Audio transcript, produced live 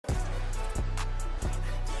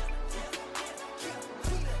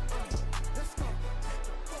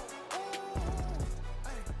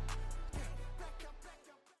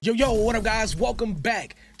Yo, what up guys? Welcome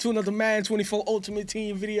back to another Madden 24 Ultimate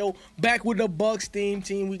Team video. Back with the Bucs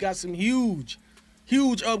team. We got some huge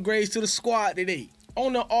upgrades to the squad today.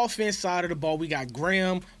 On the offense side of the ball, we got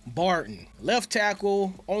Graham Barton. Left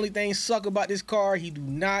tackle, only thing suck about this card, he do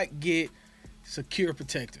not get secure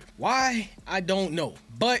protector. Why? I don't know.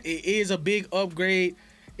 But it is a big upgrade.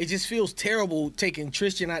 It just feels terrible taking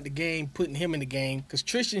Tristan out the game, putting him in the game. Because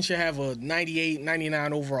Tristan should have a 98,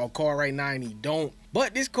 99 overall card right now, and he don't.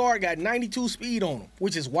 But this card got 92 speed on him,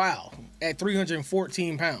 which is wild, at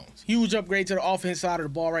 314 pounds. Huge upgrade to the offense side of the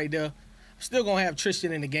ball right there. Still going to have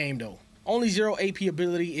Tristan in the game, though. Only 0 AP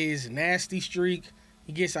ability is Nasty Streak.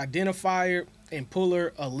 He gets Identifier and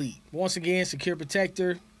Puller Elite. Once again, Secure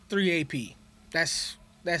Protector, 3 AP. That's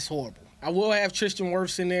horrible. I will have Tristan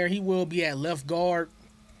Wirfs in there. He will be at left guard.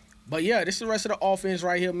 But yeah, this is the rest of the offense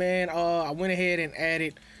right here, man. I went ahead and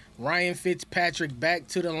added Ryan Fitzpatrick back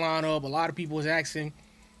to the lineup. A lot of people was asking,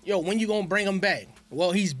 yo, when you gonna bring him back?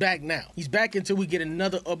 Well, he's back now. He's back until we get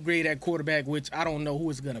another upgrade at quarterback, which I don't know who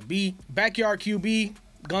it's gonna be. Backyard QB,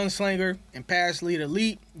 Gunslinger, and Pass Lead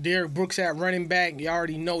Elite. Derek Brooks at running back. You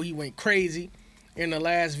already know he went crazy in the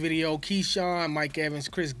last video. Keyshawn, Mike Evans,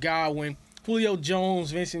 Chris Godwin, Julio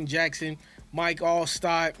Jones, Vincent Jackson, Mike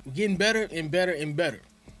Allstott. Getting better and better and better.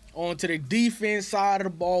 On to the defense side of the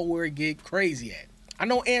ball where it get crazy at. I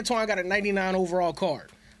know Antoine got a 99 overall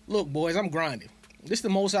card. Look, boys, I'm grinding. This is the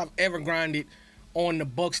most I've ever grinded on the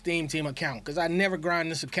Bucs team account because I never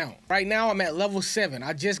grind this account. Right now, I'm at level 7.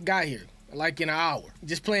 I just got here, like in an hour,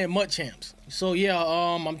 just playing MUT champs. So, yeah,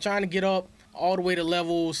 I'm trying to get up all the way to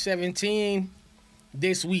level 17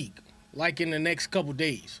 this week, like in the next couple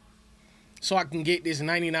days, so I can get this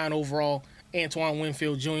 99 overall Antoine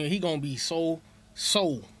Winfield Jr. He going to be so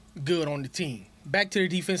good on the team. Back to the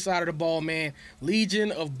defense side of the ball, man.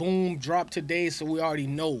 Legion of Boom dropped today, so we already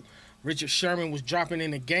know Richard Sherman was dropping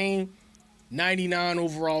in the game. 99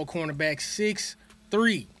 overall cornerback,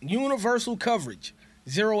 6'3". Universal coverage,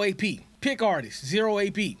 0 AP. Pick artist, 0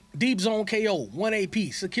 AP. Deep zone KO, 1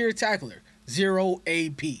 AP. Secure tackler, 0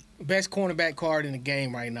 AP. Best cornerback card in the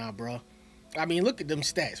game right now, bro. I mean, look at them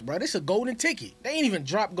stats, bro. This is a golden ticket. They ain't even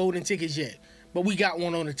dropped golden tickets yet, but we got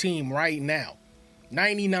one on the team right now.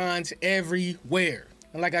 99s everywhere.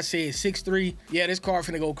 And like I said, 6'3". Yeah, this card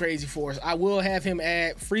finna go crazy for us. I will have him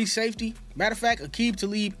add free safety. Matter of fact, Aqib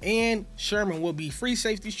Talib and Sherman will be free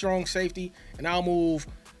safety, strong safety. And I'll move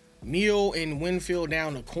Neal and Winfield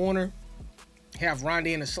down the corner. Have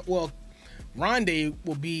Rondé in the, well, Rondé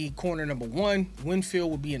will be corner number 1. Winfield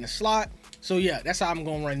will be in the slot. So yeah, that's how I'm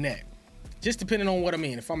gonna run that. Just depending on what I'm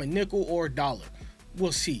in. If I'm a nickel or a dollar.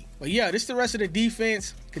 We'll see. But yeah, this is the rest of the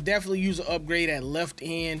defense. Could definitely use an upgrade at left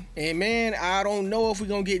end. And man, I don't know if we're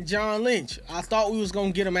going to get John Lynch. I thought we was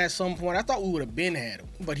going to get him at some point. I thought we would have been had him.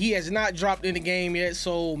 But he has not dropped in the game yet,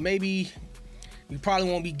 so maybe we probably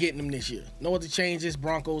won't be getting him this year. No other changes.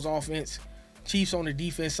 Broncos offense. Chiefs on the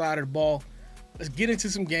defense side of the ball. Let's get into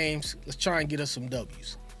some games. Let's try and get us some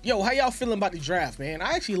W's. Yo, how y'all feeling about the draft, man?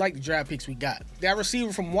 I actually like the draft picks we got. That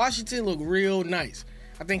receiver from Washington looked real nice.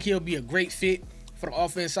 I think he'll be a great fit for the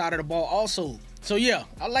offense side of the ball also. So yeah,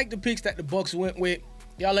 I like the picks that the Bucs went with.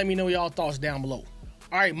 Y'all let me know y'all thoughts down below.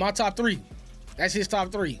 All right, my top 3. That's his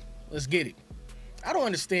top 3. Let's get it. I don't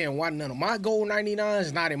understand why none of my gold 99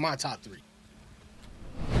 is not in my top 3.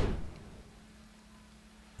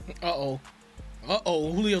 Uh-oh,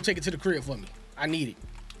 Julio, take it to the crib for me. I need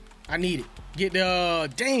it. Get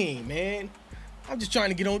the, dang, man. I'm just trying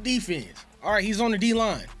to get on defense. All right, he's on the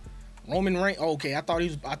D-line. Roman Reigns. Okay, I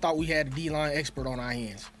thought we had a D-line expert on our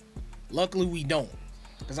hands. Luckily, we don't,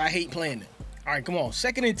 because I hate playing them. All right, come on.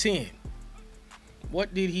 2nd and 10.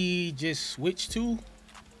 What did he just switch to?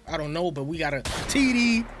 I don't know, but we got a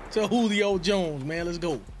TD to Julio Jones, man. Let's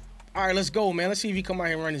go. All right, let's go, man. Let's see if he come out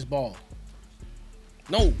here and run his ball.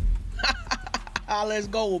 No. Let's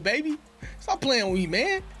go, baby. Stop playing with me,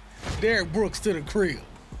 man. Derek Brooks to the crib.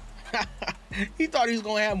 He thought he was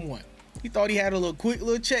going to have one. He thought he had a quick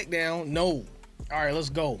little check down. No. All right,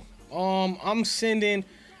 let's go. I'm sending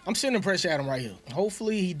pressure at him right here.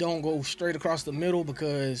 Hopefully he don't go straight across the middle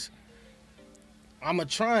because I'm going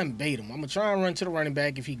to try and bait him. I'm going to try and run to the running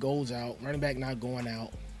back if he goes out. Running back not going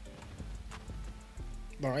out.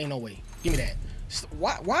 Bro, ain't no way. Give me that.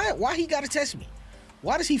 Why he got to test me?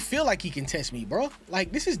 Why does he feel like he can test me, bro?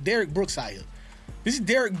 Like, this is Derek Brooks out here. This is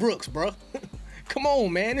Derek Brooks, bro. Come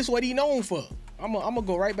on, man. This is what he known for. I'm gonna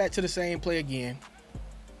go right back to the same play again.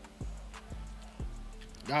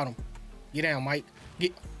 Got him. Get down, Mike.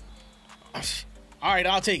 Get. All right,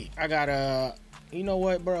 I'll take it. I got you know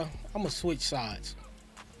what, bro? I'm gonna switch sides.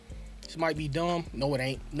 This might be dumb. No, it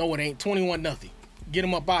ain't. No, it ain't. 21-0. Get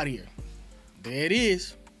him up out of here. There it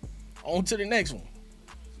is. On to the next one.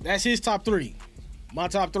 That's his top 3. My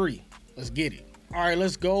top 3. Let's get it. All right,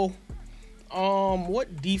 let's go.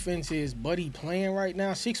 What defense is Buddy playing right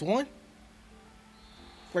now? 6-1?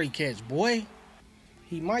 Great catch, boy.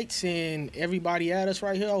 He might send everybody at us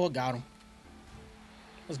right here. Oh, got him.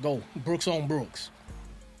 Let's go. Brooks on Brooks.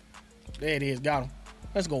 There it is. Got him.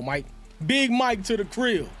 Let's go, Mike. Big Mike to the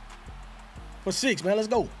crib. For 6, man. Let's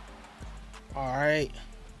go. All right.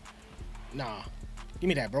 Nah. Give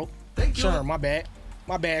me that, bro. Thank you. Sherm, my bad.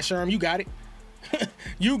 My bad, Sherm. You got it.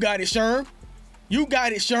 You got it, Sherm. You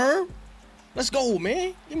got it, Sherm. Let's go,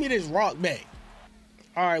 man. Give me this rock back.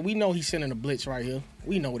 All right, we know he's sending a blitz right here.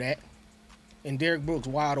 We know that. And Derek Brooks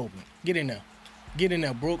wide open. Get in there. Get in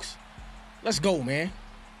there, Brooks. Let's go, man.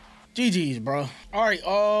 GG's, bro. All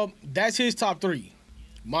right, that's his top 3.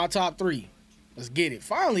 My top 3. Let's get it.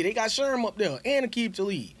 Finally, they got Sherm up there and a keep to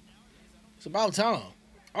lead. It's about time.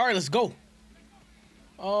 All right, let's go.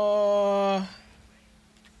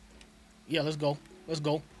 Yeah, let's go. Let's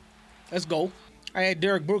go. Let's go. I had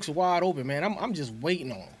Derek Brooks wide open, man. I'm just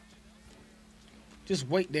waiting on him. Just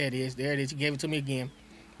wait. There it is. There it is. You gave it to me again.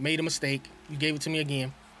 Made a mistake. You gave it to me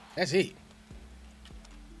again. That's it.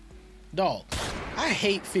 Dog, I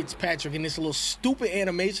hate Fitzpatrick and this little stupid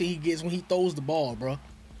animation he gets when he throws the ball, bro.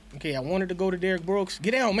 Okay, I wanted to go to Derek Brooks.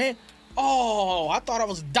 Get down, man. Oh, I thought I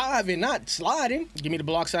was diving, not sliding. Give me the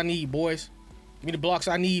blocks I need, boys. Give me the blocks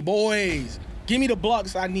I need, boys. Give me the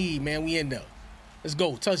blocks I need, man. We in there. Let's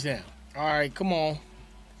go. Touchdown. All right, come on.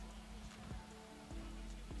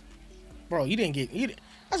 Bro, you didn't get...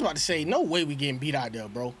 I was about to say, no way we getting beat out there,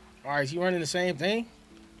 bro. All right, is he running the same thing?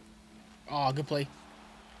 Oh, good play.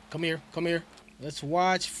 Come here. Come here. Let's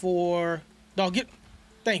watch for... Dog, get...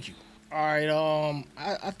 Thank you. All right,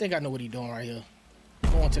 I think I know what he's doing right here.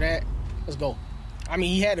 Going to that. Let's go. I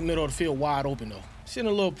mean, he had the middle of the field wide open, though.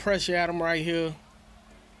 Sending a little pressure at him right here.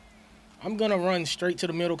 I'm going to run straight to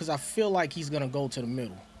the middle because I feel like he's going to go to the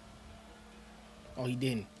middle. Oh, he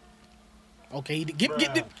didn't. Okay, he did.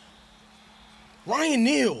 Get Ryan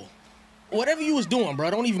Neal. Whatever you was doing,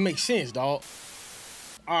 bro, don't even make sense, dog.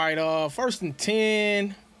 All right, 1st and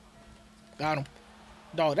 10. Got him.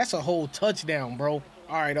 Dog, that's a whole touchdown, bro.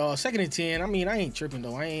 All right, 2nd and 10. I mean, I ain't tripping,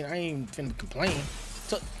 though. I ain't finna complain.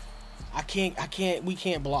 We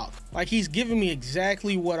can't block. Like, he's giving me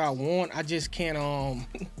exactly what I want. I just can't,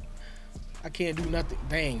 I can't do nothing.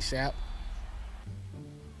 Dang, Sap.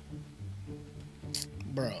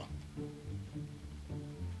 Bruh.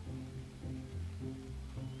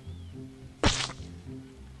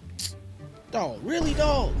 Dog, really,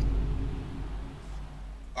 dog?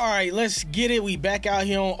 All right, let's get it. We back out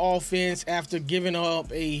here on offense after giving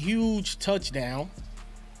up a huge touchdown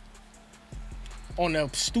on the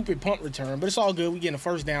stupid punt return, but it's all good. We getting a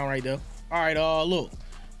 1st down right there. All right, look.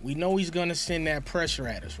 We know he's going to send that pressure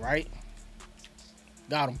at us, right?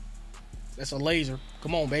 Got him. That's a laser.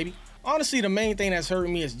 Come on, baby. Honestly, the main thing that's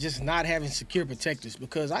hurting me is just not having secure protectors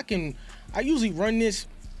because I usually run this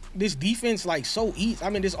defense like so easy. I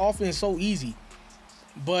mean, this offense so easy,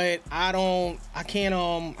 but I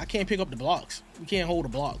can't pick up the blocks. We can't hold the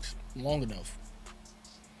blocks long enough.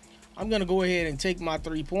 I'm gonna go ahead and take my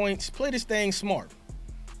 3 points. Play this thing smart.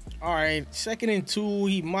 All right, 2nd and 2.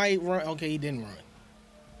 He might run. Okay, he didn't run.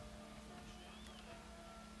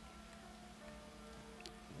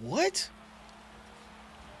 What?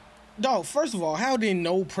 Dog, first of all, how did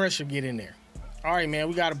no pressure get in there? All right, man,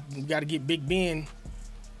 we gotta get Big Ben.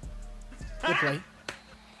 Good play.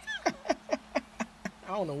 I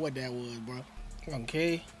don't know what that was, bro.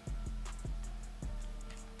 Okay.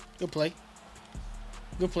 Good play.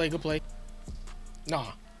 Good play, good play.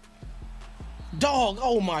 Nah. Dog,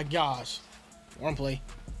 oh my gosh. One play.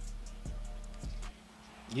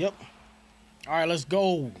 Yep. All right, let's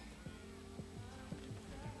go.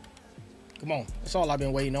 Come on. That's all I've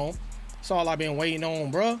been waiting on. That's all I've been waiting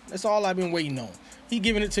on, bro. That's all I've been waiting on. He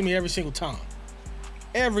giving it to me every single time.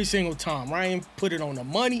 Every single time. Ryan put it on the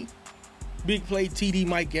money. Big play, TD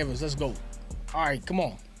Mike Evans. Let's go. All right, come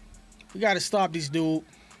on. We got to stop this dude.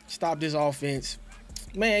 Stop this offense.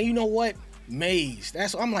 Man, you know what? Mays.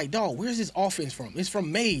 I'm like, dog, where's this offense from? It's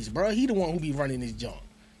from Mays, bro. He the one who be running this junk.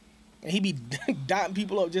 And he be dotting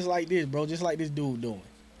people up just like this, bro. Just like this dude doing.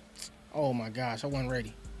 Oh, my gosh. I wasn't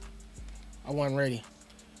ready. I wasn't ready.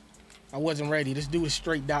 I wasn't ready. This dude is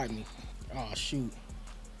straight dotting me. Oh, shoot.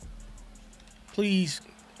 Please.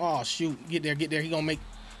 Oh, shoot. Get there, get there. He gonna make...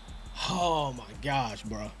 Oh, my gosh,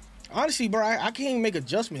 bro. Honestly, bro, I can't even make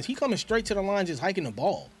adjustments. He coming straight to the line just hiking the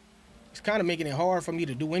ball. It's kind of making it hard for me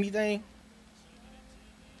to do anything.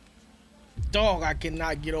 Dog, I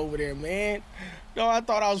cannot get over there, man. Dog, I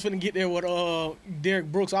thought I was finna get there with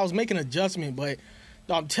Derek Brooks. I was making an adjustment, but...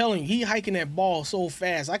 No, I'm telling you, he hiking that ball so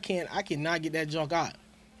fast. I cannot get that junk out.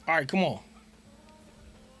 All right, come on.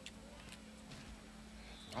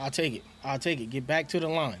 I'll take it. I'll take it. Get back to the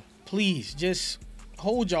line. Please, just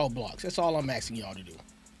hold y'all blocks. That's all I'm asking y'all to do.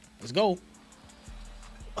 Let's go.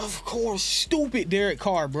 Of course, stupid Derek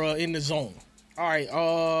Carr, bro, in the zone. All right,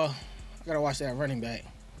 I gotta watch that running back.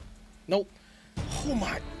 Nope. Oh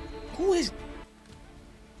my, who is?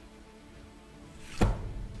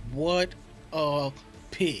 What a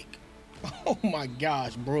pick. Oh my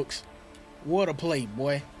gosh, Brooks. What a play,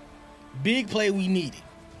 boy. Big play we needed.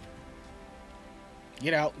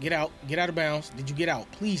 Get out, get out, get out of bounds. Did you get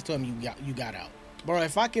out? Please tell me you got out. Bro,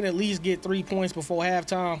 if I can at least get 3 points before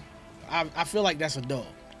halftime, I feel like that's a dub.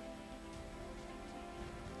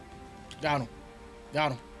 Got him.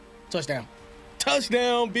 Got him. Touchdown.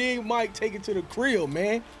 Touchdown, Big Mike. Take it to the crib,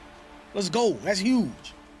 man. Let's go. That's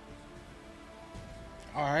huge.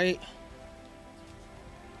 All right.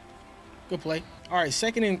 Good play. All right,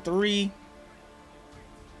 2nd and 3.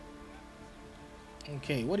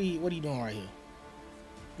 Okay, what are you doing right here?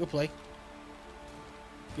 Good play.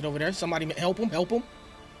 Get over there. Somebody help him. Help him.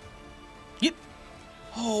 Get.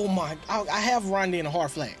 Oh my! I have Rondé in a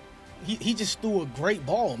hard flat. He just threw a great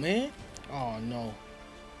ball, man. Oh no.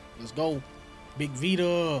 Let's go, Big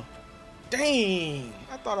Vita. Dang!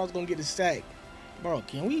 I thought I was gonna get a sack, bro.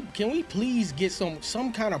 Can we please get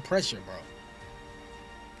some kind of pressure, bro?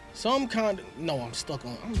 Some kind of. No, I'm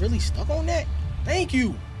really stuck on that. Thank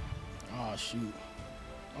you. Oh shoot!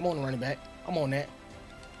 I'm on the running back. I'm on that.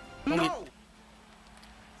 No.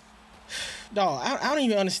 Dog, I don't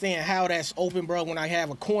even understand how that's open, bro, when I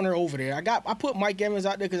have a corner over there. I put Mike Evans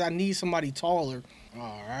out there because I need somebody taller.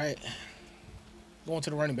 All right. Going to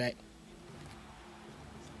the running back.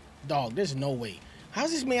 Dog, there's no way.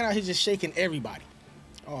 How's this man out here just shaking everybody?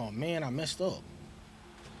 Oh, man, I messed up.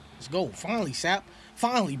 Let's go. Finally, Sap.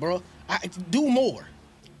 Finally, bro. Do more.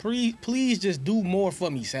 Please just do more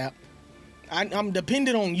for me, Sap. I'm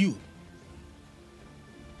dependent on you.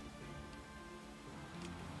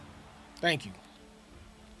 Thank you.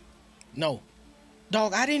 No.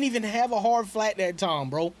 Dog, I didn't even have a hard flat that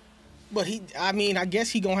time, bro. But I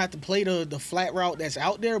guess he gonna have to play the flat route that's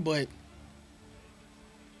out there, but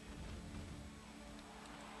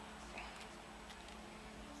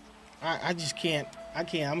I just can't.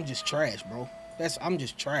 I'm just trash, bro. I'm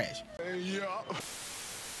just trash. Yeah.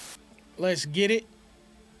 Let's get it.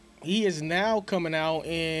 He is now coming out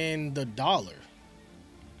in the dollar.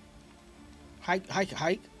 Hike.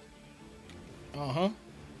 Uh-huh.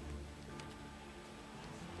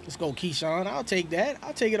 Let's go, Keyshawn. I'll take that.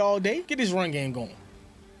 I'll take it all day. Get this run game going.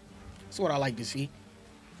 That's what I like to see.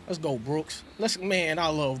 Let's go, Brooks. Man, I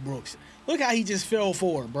love Brooks. Look how he just fell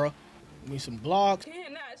forward, bro. Give me some blocks.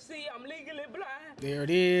 Cannot see. I'm legally blind. There it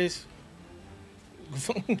is.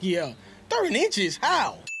 Yeah. 3rd and inches.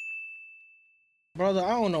 How? Brother,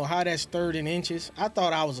 I don't know how that's 3rd and inches. I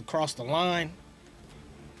thought I was across the line.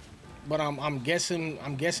 But I'm guessing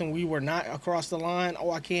we were not across the line. Oh,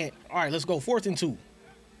 I can't. All right, let's go. 4th and 2.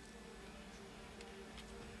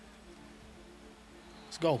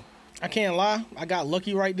 Let's go. I can't lie. I got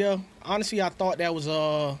lucky right there. Honestly, I thought that was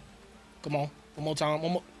come on. One more time.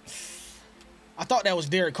 One more. I thought that was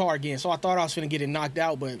Derek Carr again, so I thought I was finna get it knocked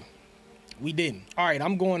out, but we didn't. All right,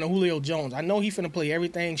 I'm going to Julio Jones. I know he finna play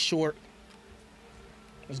everything short.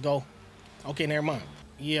 Let's go. Okay, never mind.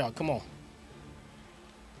 Yeah, come on.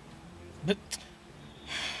 But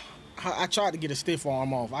I tried to get a stiff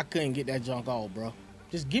arm off. I couldn't get that junk off, bro.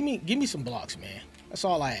 Just give me some blocks, man. That's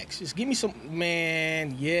all I ask. Just give me some,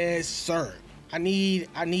 man. Yes, sir. I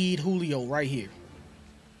need Julio right here.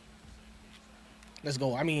 Let's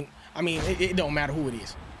go. I mean, it don't matter who it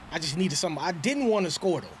is. I just needed something. I didn't want to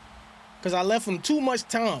score though, because I left him too much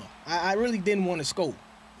time. I really didn't want to score,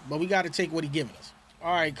 but we got to take what he giving us.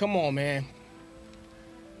 All right, come on, man.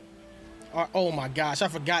 Oh my gosh, I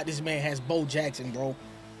forgot this man has Bo Jackson, bro.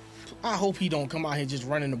 I hope he don't come out here just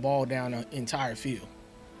running the ball down the entire field.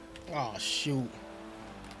 Oh shoot.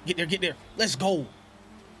 Get there. Let's go.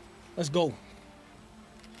 Let's go.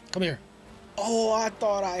 Come here. Oh, I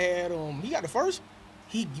thought I had him. He got the first?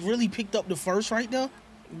 He really picked up the first right there?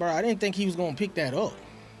 Bro, I didn't think he was gonna pick that up.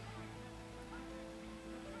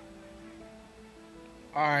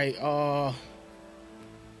 All right,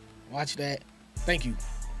 watch that. Thank you.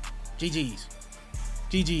 GG's.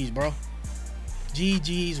 GG's, bro.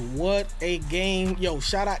 GG's. What a game. Yo,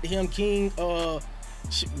 shout out to him, King.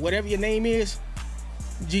 Whatever your name is.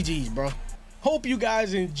 GG's, bro. Hope you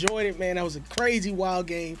guys enjoyed it, man. That was a crazy, wild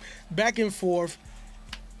game. Back and forth.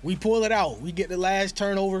 We pull it out. We get the last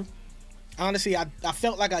turnover. Honestly, I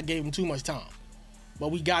felt like I gave him too much time. but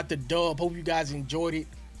we got the dub. Hope you guys enjoyed it.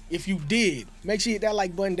 If you did, make sure you hit that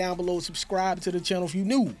like button down below. Subscribe to the channel if you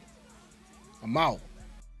new. I'm out.